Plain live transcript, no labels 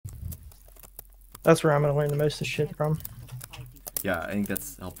That's where I'm gonna learn the most of shit from. Yeah, I think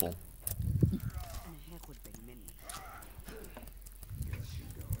that's helpful.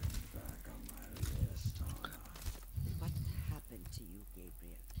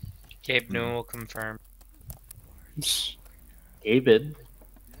 Gabe Newell will confirm. David.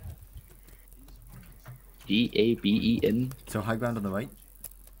 Daben. So high ground on the right.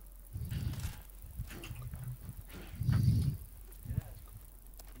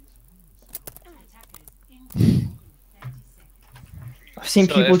 I've seen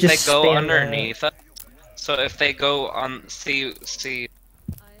So people if just they go spam underneath us, so if they go on, see,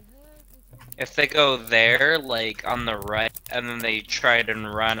 if they go there, like on the right, and then they try to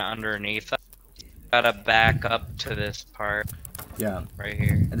run underneath us, gotta back up to this part. Yeah. Right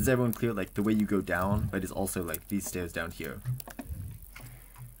here. And is everyone clear? Like the way you go down, but it's also like these stairs down here.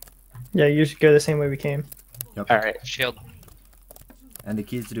 Yeah, you just go the same way we came. Yep. Alright. Shield. And the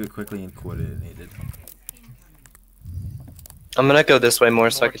key is to do it quickly and coordinated. I'm gonna go this way more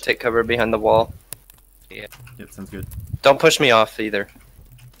so I can take cover behind the wall. Yeah. Yep, sounds good. Don't push me off either.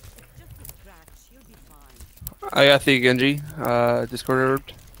 I got the Genji. Discord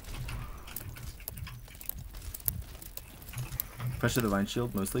orbed. Pressure the vine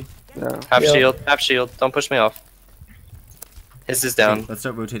shield mostly. Yeah. Half Yeah. shield, half shield. Don't push me off. His is down. Okay, let's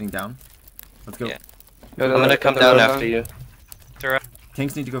start rotating down. Let's go. Yeah. I'm gonna come down after you. Throw.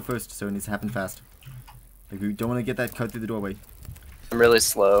 Tanks need to go first, so it needs to happen fast. Like we don't want to get that cut through the doorway. I'm really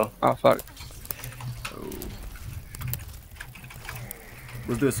slow. Oh fuck. Oh.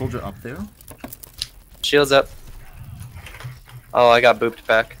 We'll do a soldier up there. Shields up. Oh, I got booped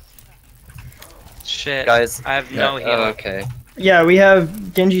back. Shit. Guys. I have no heal. Oh, okay. Yeah, we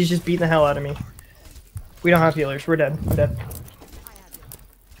have Genji's just beating the hell out of me. We don't have healers. We're dead. We're dead.